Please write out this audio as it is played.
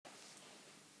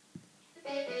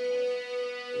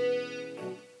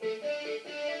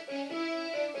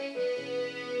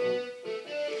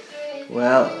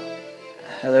Well,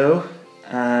 hello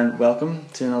and welcome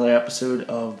to another episode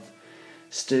of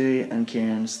Stu and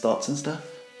Kieran's Thoughts and Stuff.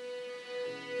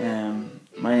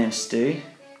 My name's Stu.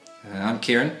 I'm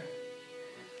Kieran.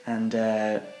 And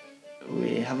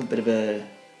we have a bit of a,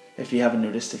 if you haven't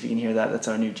noticed, if you can hear that, that's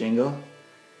our new jingle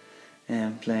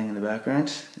playing in the background.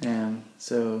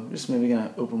 So just maybe going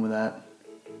to open with that.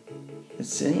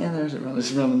 It's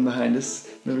running behind us.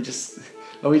 Maybe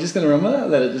are we just going to run with that?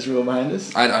 Let it just roll behind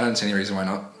us? I don't see any reason why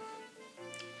not.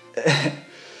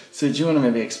 So do you want to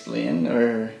maybe explain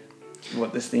or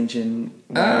what this theme tune,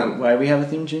 why we have a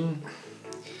theme tune?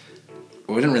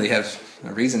 Well, we didn't really have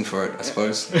a reason for it, I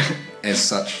suppose, as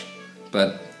such.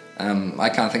 But I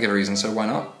can't think of a reason, so why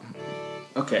not?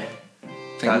 Okay.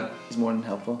 That is more than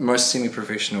helpful. Most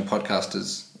semi-professional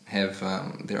podcasters have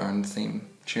their own theme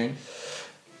tune.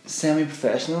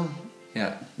 Semi-professional?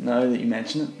 Yeah. Now that you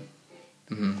mention it.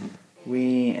 Mm-hmm.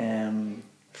 We,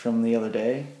 from the other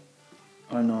day,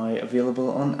 are now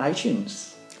available on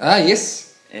iTunes. Ah,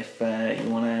 yes. If you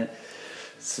want to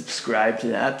subscribe to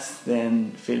that,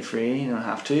 then feel free. You don't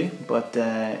have to. But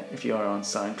if you are on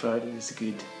SoundCloud, it is a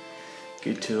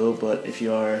good tool. But if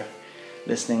you are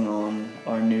listening on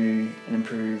our new and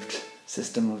improved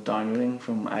system of downloading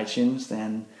from iTunes,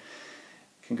 then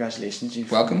congratulations.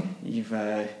 Welcome. You've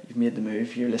made the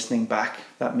move. You're listening back.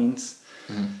 That means.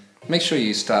 Mm-hmm. Make sure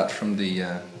you start from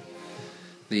the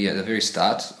very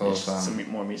start of some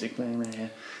more music playing there. Yeah.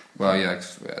 Well, yeah,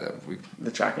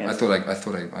 the track ends. I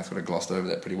thought I glossed over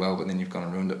that pretty well, but then you've gone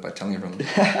and ruined it by telling everyone.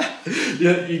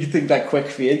 You think that quick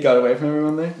fade got away from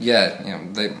everyone there? Yeah,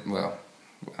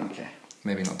 Okay.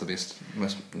 Maybe not the best,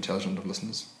 most intelligent of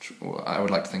listeners. I would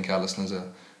like to think our listeners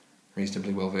are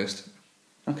reasonably well versed.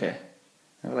 Okay,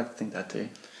 I would like to think that too.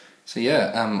 So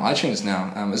yeah, iTunes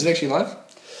now. Is it actually live?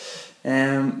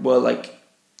 Well, like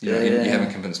you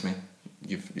haven't convinced me.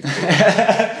 You've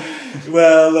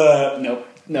well, nope.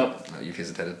 No, you've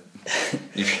hesitated.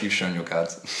 You've shown your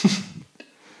cards.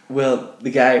 Well,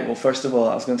 first of all,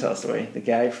 I was going to tell a story. The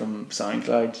guy from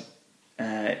SoundCloud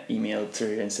emailed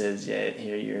through and says, "Yeah,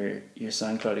 here your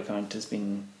SoundCloud account has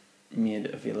been made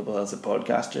available as a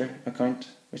podcaster account,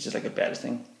 which is like a better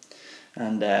thing,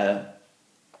 and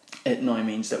it now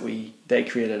means that they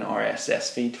create an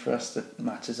RSS feed for us that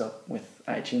matches up with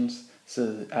iTunes.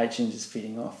 So iTunes is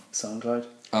feeding off SoundCloud.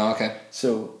 Oh, okay.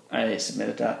 So I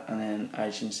submitted that, and then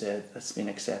iTunes said that's been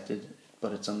accepted,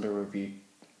 but it's under review.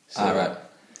 So, right.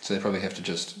 So they probably have to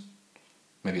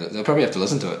they'll probably have to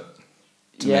listen to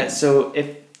it. So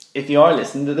if you are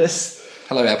listening to this,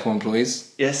 hello, Apple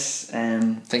employees. Yes.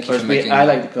 Thank you for making. I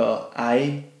like to call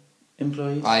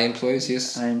employees. employees,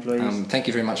 yes. Employees. Thank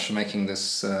you very much for making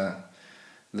this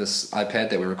this iPad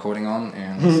that we're recording on,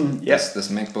 and this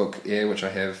MacBook Air which I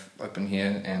have open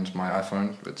here, and my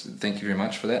iPhone. But thank you very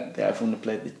much for that. The iPhone that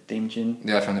played the theme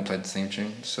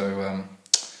tune. So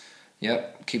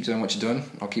keep doing what you're doing.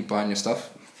 I'll keep buying your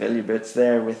stuff. Fill your bits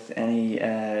there with any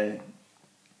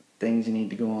things you need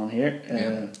to go on here.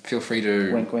 Feel free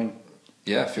to wink wink.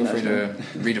 Yeah, feel free to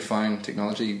redefine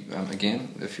technology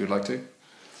again if you would like to.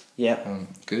 Yeah.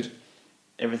 Good.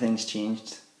 Everything's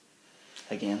changed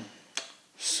again.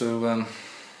 So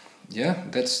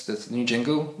that's the new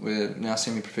jingle. We're now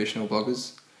semi-professional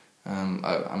bloggers.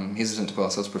 I'm hesitant to call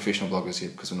ourselves professional bloggers here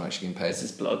because we're not actually getting paid. This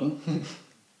is blogging.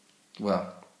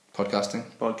 Well, podcasting,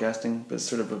 but it's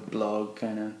sort of a blog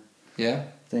kind of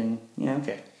thing. Yeah,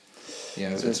 okay.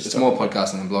 Yeah, so it's more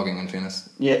podcasting than blogging, in fairness.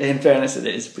 Yeah, in fairness it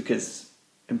is, because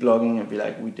in blogging it'd be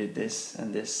like, we did this,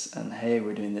 and hey,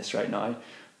 we're doing this right now,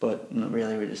 but not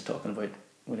really, we're just talking about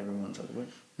whatever we want to talk about.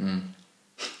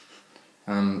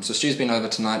 So Stu's been over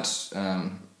tonight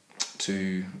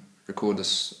to record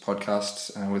this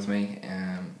podcast with me,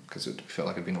 because it felt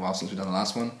like it'd been a while since we've done the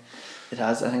last one. It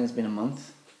has. I think it's been a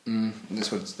month.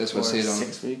 That's what it said on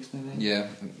 6 weeks maybe. Yeah,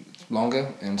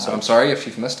 longer. And so I'm sorry if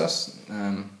you've missed us.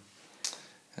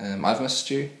 I've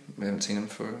missed you. We haven't seen him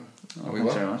for a wee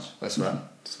while. Thanks very much. That's right.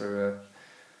 So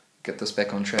get this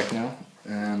back on track now.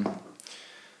 I'm going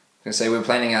to say we were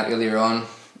planning out earlier on.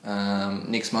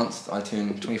 Next month I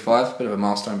turn 25, bit of a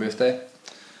milestone birthday.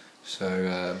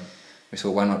 So we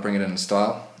thought, why not bring it in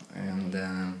style? And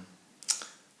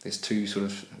there's two sort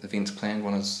of events planned.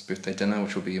 One is birthday dinner,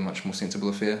 which will be a much more sensible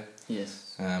affair.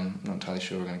 Yes. Not entirely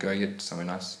sure we're going to go yet. Somewhere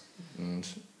nice, and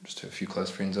just have a few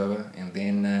close friends over. And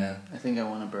then I think I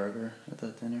want a burger at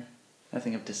that dinner. I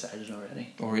think I've decided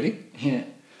already. Already? Yeah.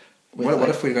 What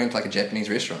if we're going to like a Japanese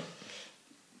restaurant?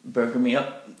 Burger me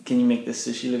up. Can you make this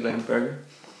sushi look like a burger?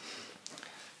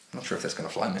 I'm not sure if that's going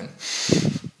to fly, man.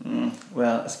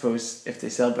 Well, I suppose if they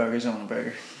sell burgers, I want a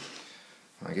burger.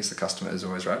 I guess the customer is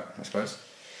always right, I suppose.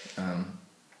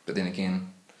 But then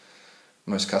again,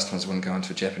 most customers wouldn't go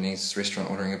into a Japanese restaurant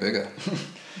ordering a burger.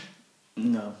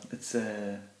 No, it's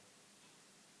a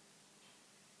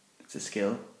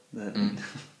skill that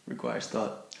requires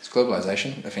thought. It's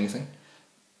globalization, if anything.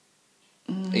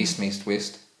 East meets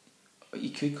west. You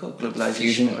could call it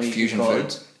globalization. Fusion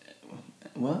foods.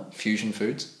 What? Fusion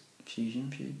foods. Fusion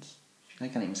foods. I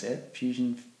can't even say it.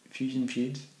 Fusion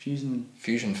foods.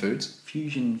 Fusion foods.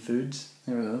 Fusion foods.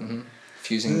 There we go. Mm-hmm.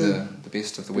 Fusing the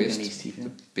best of the west, East, the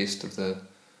best of the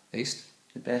east.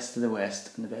 The best of the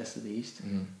west and the best of the east.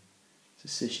 Mm. So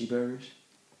sushi burgers.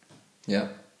 Yeah.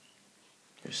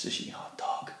 There's sushi hot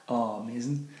dog. Oh,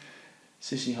 amazing.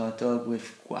 Sushi hot dog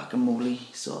with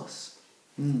guacamole sauce.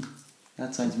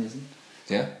 That sounds amazing.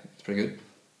 Yeah, it's pretty good.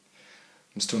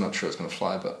 I'm still not sure it's going to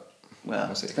fly, but well,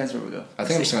 we'll see. Depends where we go. I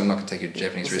think I'm just not going to take you to a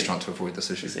Japanese We'll restaurant to avoid the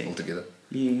sushi altogether.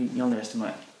 You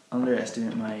underestimate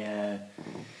my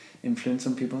influence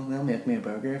on people. They'll make me a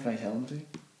burger if I tell them to.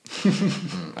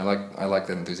 I like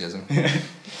that enthusiasm.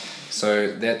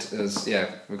 So that is,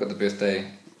 we've got the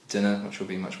birthday dinner, which will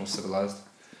be much more civilized,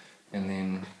 and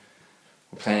then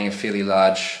we're planning a fairly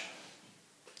large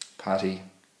party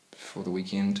for the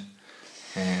weekend,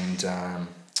 and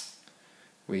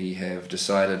we have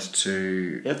decided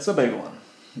to... It's a big one.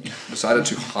 decided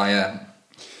to hire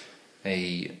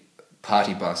a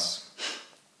party bus,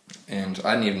 and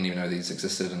I didn't even know these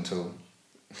existed until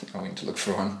I went to look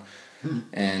for one.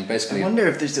 And basically, I wonder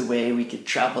if there's a way we could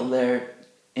travel there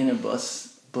in a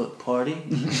bus, but party.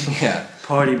 Yeah,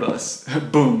 party bus.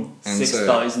 Boom. And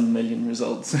 6,000 million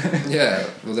results. Yeah,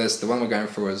 well, there's the one we're going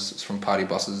for is from Party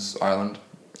Buses Ireland,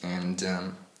 and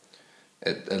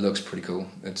it looks pretty cool.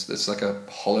 It's like a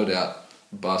hollowed out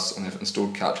bus, and they've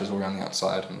installed couches all around the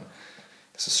outside, and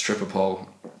there's a stripper pole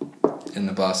in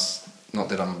the bus. Not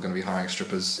that I'm going to be hiring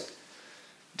strippers,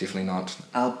 definitely not.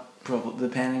 I'll probably,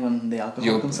 depending on the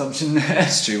alcohol consumption.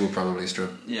 Stu will probably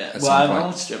strip. Yeah, well, I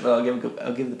won't strip, but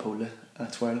I'll give the pole a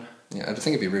twirl. Yeah, I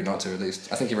think it'd be rude not to, at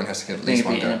least. I think everyone has to get at I think least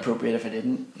one it'd be go. inappropriate if I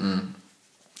didn't.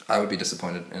 I would be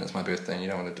disappointed, and it's my birthday, and you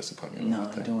don't want to disappoint me. No,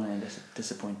 I don't want to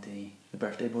disappoint the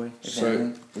birthday boy.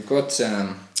 So we've got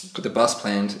the bus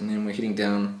planned, and then we're heading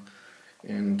down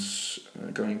and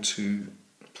going to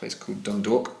a place called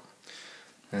Dundalk.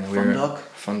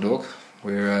 Fundalk,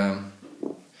 where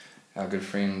our good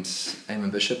friend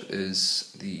Eamon Bishop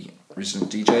is the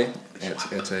resident DJ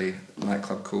at a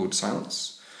nightclub called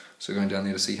Silence. So we're going down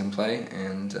there to see him play,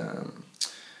 and I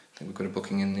think we've got a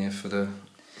booking in there for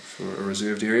a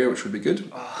reserved area, which would be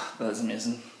good. Oh, that's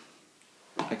amazing.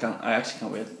 I actually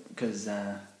can't wait, because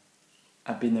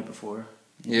I've been there before.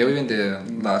 Yeah, we went there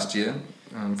last year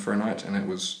for a night, and that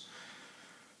was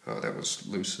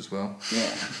loose as well.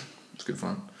 Yeah. It's good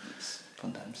fun. It's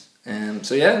fun times.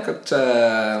 So yeah, got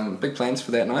big plans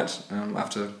for that night.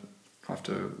 After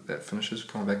that finishes,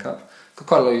 coming back up, got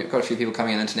quite a few people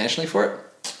coming in internationally for it.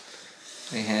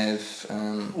 We have.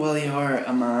 Well, you are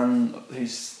a man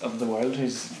who's of the world,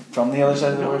 who's from the other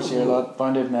side of the world. So you're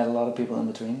bound to have met a lot of people in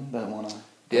between that want to.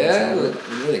 Yeah, we're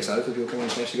really excited for people coming.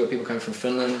 We've actually got people coming from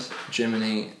Finland,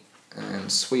 Germany,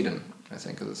 and Sweden. I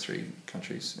think are the three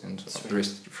countries, and the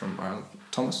rest from Ireland.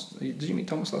 Thomas, did you meet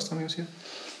Thomas last time he was here?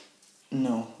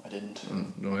 No, I didn't.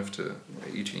 No,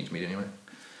 you two need to meet anyway.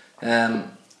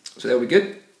 So that'll be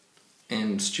good.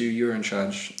 And Stu, you're in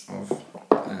charge of.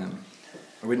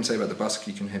 I wouldn't say about the bus.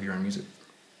 You can have your own music.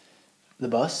 The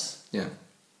bus? Yeah,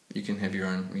 you can have your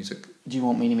own music. Do you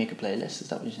want me to make a playlist? Is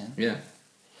that what you're saying? Yeah.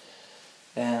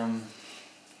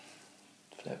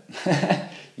 Flip.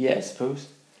 Yeah, I suppose.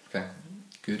 Okay.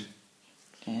 Good.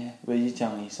 Yeah. Well, you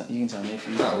tell me. You can tell me if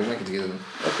you. No, we'll make it together then.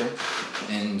 Okay.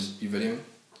 And you video?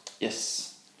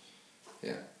 Yes.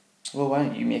 Yeah. Well, why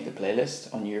don't you make the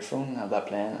playlist on your phone and have that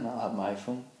playing, and I'll have my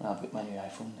phone, and I'll get my new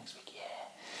iPhone next week. Yeah.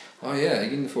 Oh yeah, are you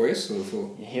getting the 4S or the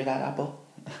 4? You hear that, Apple?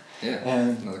 Yeah.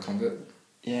 Another convert.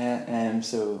 Yeah.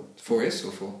 So. 4S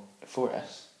or 4?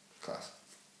 4S. Class.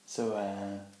 So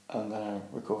I'm gonna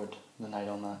record the night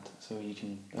on that, so you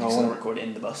can. I want to record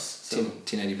in the bus. So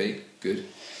 1080p. Good.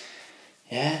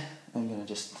 Yeah, I'm gonna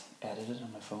just edit it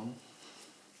on my phone.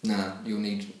 Nah, you'll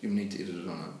need to edit it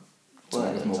on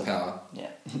something with more power.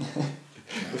 Yeah.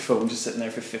 The phone just sitting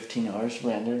there for 15 hours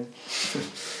rendering.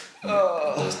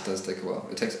 Yeah, it does take a while.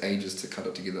 It takes ages to cut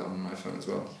it together on my phone as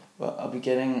well. Well, I'll be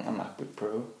getting a MacBook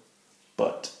Pro,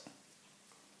 but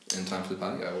in time for the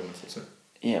party, I wouldn't have thought so.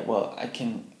 Yeah, well, I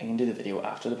can do the video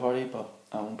after the party, but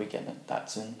I won't be getting it that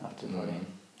soon after the party.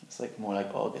 It's like more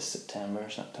like August, September,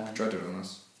 sometime. Try to do it on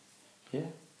this. Yeah.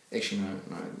 Actually, no,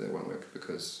 that won't work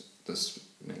because this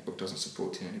MacBook doesn't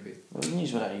support 1080p. Well, you can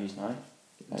use what I use now.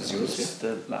 Does yours? It's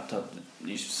the laptop that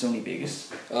use Sony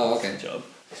Vegas. Oh, okay. Good job.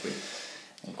 Sweet.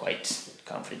 I'm quite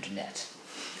confident in that.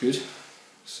 Good.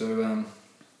 So,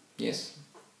 yes.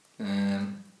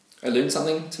 I learned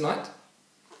something tonight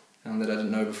that I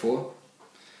didn't know before.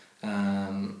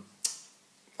 I'm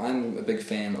a big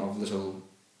fan of little,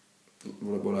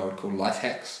 what I would call life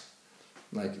hacks.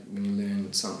 Like when you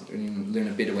learn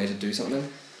a better way to do something.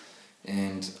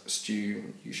 And Stu,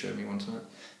 you showed me one tonight.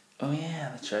 Oh yeah,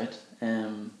 that's right.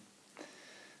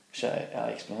 Shall I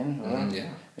explain? Yeah.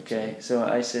 Okay, so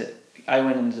I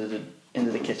went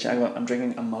into the kitchen. I'm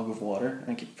drinking a mug of water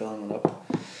and I keep filling it up.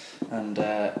 And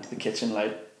the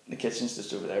kitchen's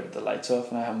just over there with the lights off,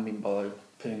 and I haven't been bothered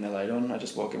putting the light on. I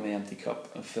just walk in with an empty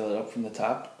cup and fill it up from the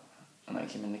tap. And I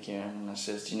came in to Kieran and I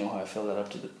says, "Do you know how I fill that up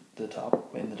to the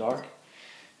top in the dark?"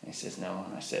 And he says, "No."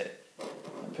 And I said,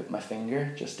 I put my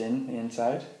finger just in the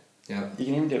inside. Yeah. You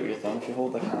can even do it with your thumb if you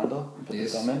hold the handle and put the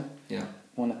thumb in. Yeah.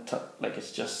 When it like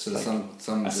it's just so like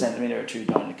thumb a centimetre or two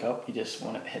down the cup, you just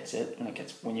when it hits it,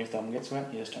 when your thumb gets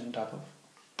wet, you just turn the top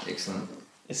off. Excellent.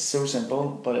 It's so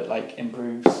simple, but it like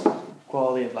improves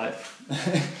quality of life.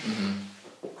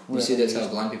 You see, that's how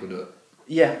blind people do it.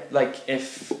 Yeah, like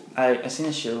if I seen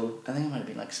a show, I think it might have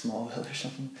been like Smallville or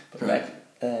something, but right.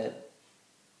 like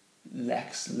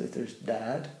Lex Luthor's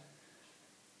dad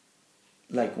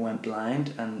like went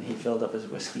blind and he filled up his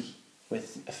whiskey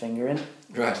with a finger in.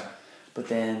 Right. But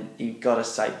then he got his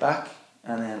sight back,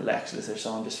 and then Lex Luthor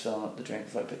saw him just filling up the drink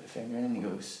if I put the finger in, and he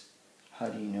goes, "How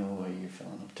do you know where you're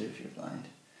filling up to if you're blind?"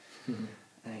 Mm-hmm.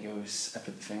 And he goes, "I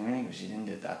put the finger in." He goes, "You didn't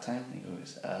do it that time." And he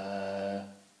goes,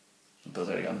 he pulls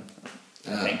out a gun. I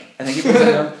think he pulls out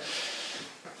a gun.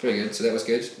 Very good. So that was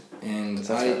good, and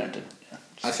So that's what I learned it. Yeah.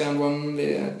 I found one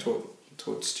there.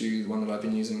 Taught Stu one that I've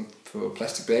been using for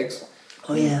plastic bags.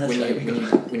 Oh yeah, that's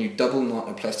When you double knot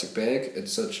a plastic bag,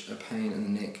 it's such a pain in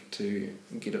the neck to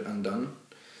get it undone.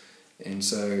 And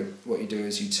so what you do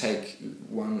is you take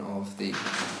one of the,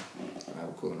 I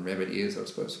will call them rabbit ears, I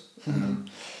suppose,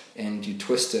 and you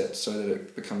twist it so that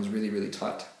it becomes really, really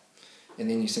tight. And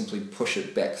then you simply push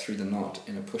it back through the knot,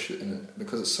 and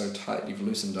because it's so tight, you've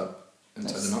loosened up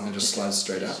inside the knot, and it just slides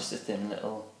straight out. It's just a thin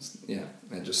little... Yeah,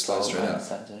 and it just slides straight out.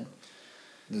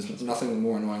 There's nothing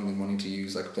more annoying than wanting to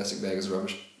use like a plastic bag as a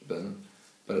rubbish bin,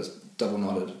 but it's double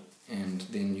knotted, and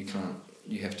then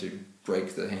you have to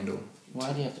break the handle.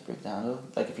 Why do you have to break the handle?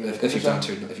 Like if you've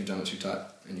done it too tight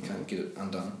and you can't get it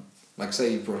undone. Like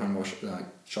say you brought home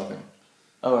shopping.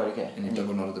 Oh right, okay. And you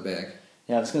double knotted the bag.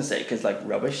 Yeah, I was gonna say because like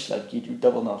rubbish, like you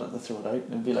double knot it to throw it out.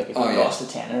 It'd be like if you lost a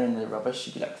tenner in the rubbish,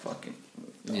 you'd be like fucking.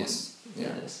 Yes. Yeah.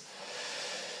 It is.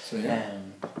 So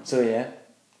yeah.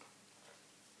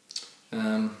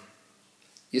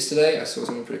 Yesterday I saw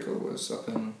something pretty cool. I was up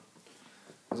in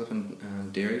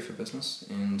Derry for business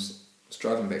and was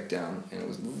driving back down, and it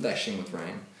was lashing with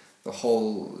rain. The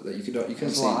whole that you couldn't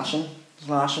see. It's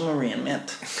lashing with rain,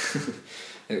 mate.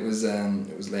 It was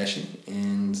lashing,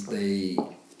 and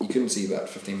you couldn't see about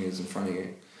 15 metres in front of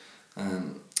you,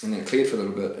 and then it cleared for a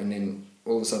little bit, and then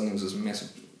all of a sudden there was this massive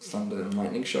thunder and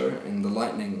lightning show, and the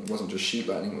lightning wasn't just sheet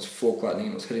lightning; it was fork lightning,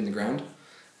 and it was hitting the ground,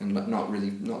 and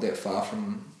not that far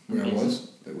from where I was.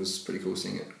 It was pretty cool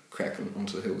seeing it crack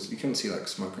onto the hills. You couldn't see like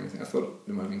smoke or anything. I thought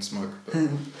there might have been smoke, but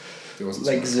there wasn't.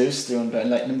 Like smoke. Zeus throwing down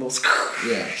lightning bolts.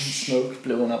 Yeah. Smoke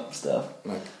blowing up and stuff.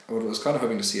 Like I was kind of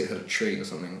hoping to see it hit a tree or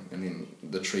something, and then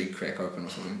the tree crack open or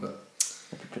something. But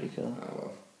that'd be pretty cool. Oh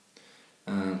well.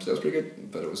 So that was pretty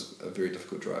good, but it was a very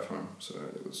difficult drive home. So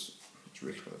it was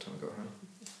wrecked by the time I got home.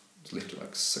 It was left at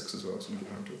like 6 as well, so I didn't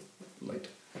get home till late.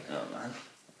 Oh man.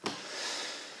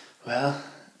 Well,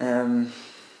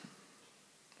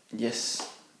 yes.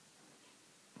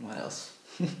 What else?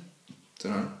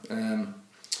 Don't know.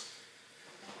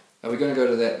 Are we going to go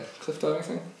to that cliff diving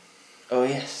thing? Oh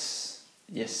yes,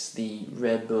 the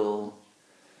Red Bull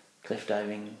cliff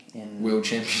diving in World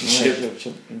Championship.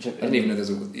 I didn't even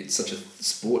know it's such a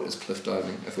sport as cliff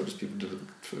diving. I thought just people did it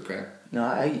for the crack. No,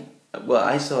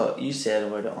 I saw you said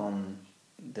about it on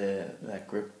that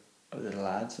group of the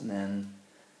lads, and then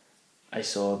I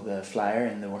saw the flyer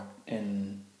in the work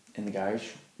in the garage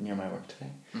near my work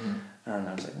today, and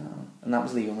I was like, oh. And that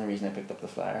was the only reason I picked up the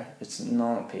flyer. It's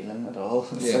not appealing at all.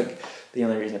 It's like the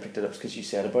only reason I picked it up is because you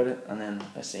said about it, and then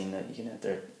I seen that you can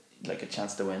enter like a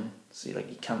chance to win. So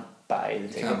you can't buy the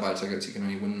tickets. You can't buy tickets. You can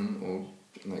only win them or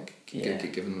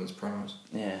get given them as prize.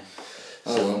 Yeah.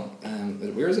 Oh well.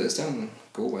 Where is it? It's down in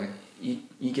Galway.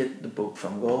 You get the boat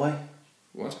from Galway.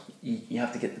 What? You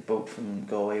have to get the boat from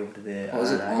Galway over to the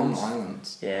is it islands. on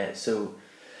islands? Yeah, so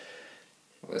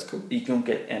that's cool. You don't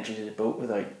get entry to the boat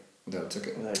without a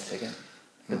ticket. Without a ticket.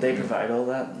 But they provide all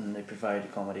that, and they provide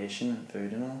accommodation and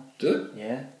food and all. Do it?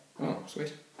 Yeah. Oh,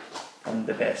 sweet. And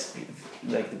the best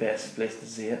place to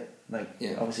see it. Like,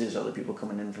 Yeah. obviously there's other people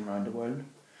coming in from around the world,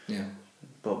 Yeah.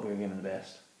 but we're giving the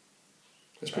best.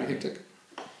 That's pretty hectic.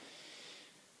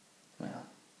 Well,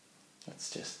 that's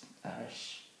just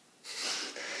Irish.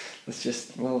 It's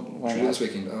just, well, why True, not? this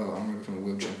weekend, I'm going to become a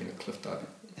world champion at cliff diving.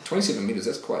 27 metres,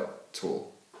 that's quite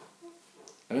tall.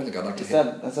 I don't think I'd like to hit.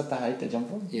 Is that the height they jump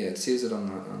from? Yeah, it says it on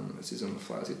the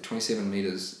flyer. It says 27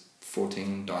 metres,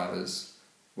 14 divers,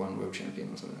 1 world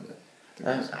champion or something like that.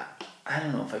 I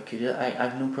don't know if I could. I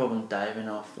have no problem diving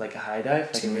off like a high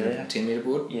dive. 10 metre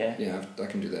board? Yeah. Yeah, I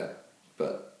can do that.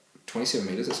 But 27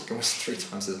 metres, that's almost 3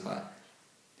 times as high.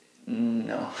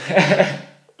 No.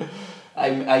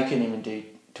 I couldn't even do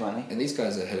 20. And these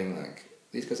guys are hitting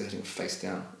face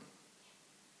down.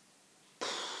 Can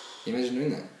you imagine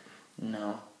doing that?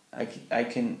 No. I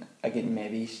can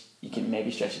maybe, you can maybe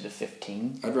stretch it to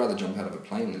 15. I'd rather jump out of a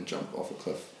plane than jump off a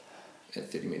cliff at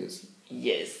 30 metres.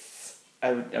 Yes.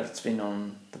 It's been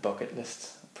on the bucket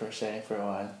list per se for a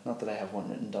while. Not that I have one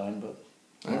written down, but...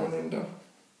 I have one written down.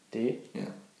 Do you? Yeah.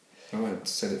 I won't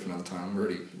say that for another time.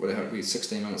 We're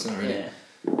 16 minutes in already. Yeah.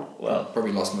 Well...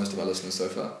 Probably lost most of our listeners so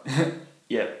far.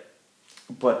 Yeah.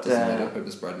 But... Doesn't matter. I hope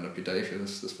this brightened up your day if you're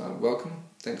this far. Welcome.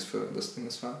 Thanks for listening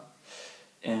this far.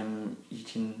 You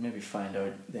can maybe find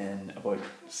out then about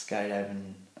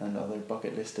skydiving and other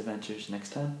bucket list adventures next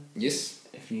time. Yes.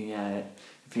 If you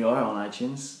are on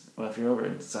iTunes, well, if you're over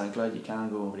at SoundCloud, you can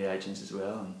go over to iTunes as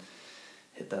well and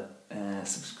hit that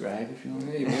subscribe if you want.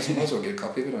 Yeah, you might as well get a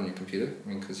copy of it on your computer. I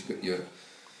mean, because you've got your...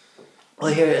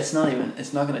 Well, here it's not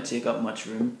going to take up much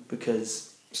room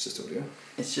because it's just audio.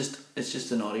 It's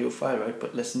just an audio file, right?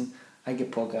 But listen, I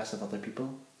get podcasts of other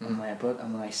people on my iPod,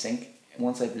 and when I sync,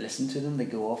 once I've listened to them, they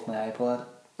go off my iPad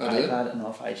and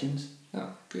off iTunes. Oh,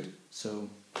 good. So,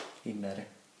 even better.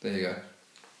 There you go.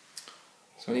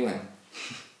 So anyway,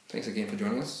 thanks again for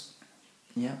joining us.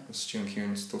 Yeah. It's Stu and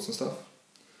Kieran's thoughts and stuff.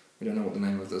 We don't know what the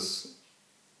name of this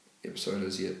episode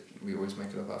is yet. We always make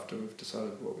it up after we've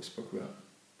decided what we spoke about.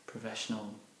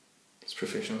 Professional. It's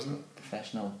professional, isn't it?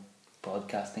 Professional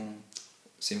podcasting.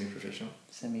 Semi-professional.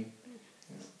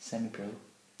 Semi-pro.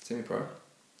 Semi-pro.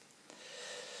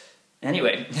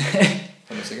 Anyway. Hold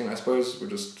on a second. I suppose we're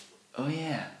just... Oh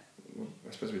yeah.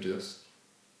 I suppose we do this.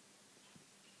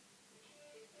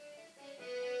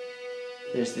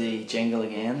 There's the jingle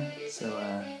again. So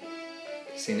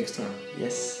see you next time.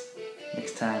 Yes.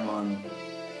 Next time on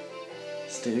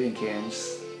Stu and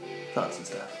Kieran's Thoughts and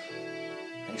Stuff.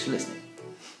 Thanks for listening.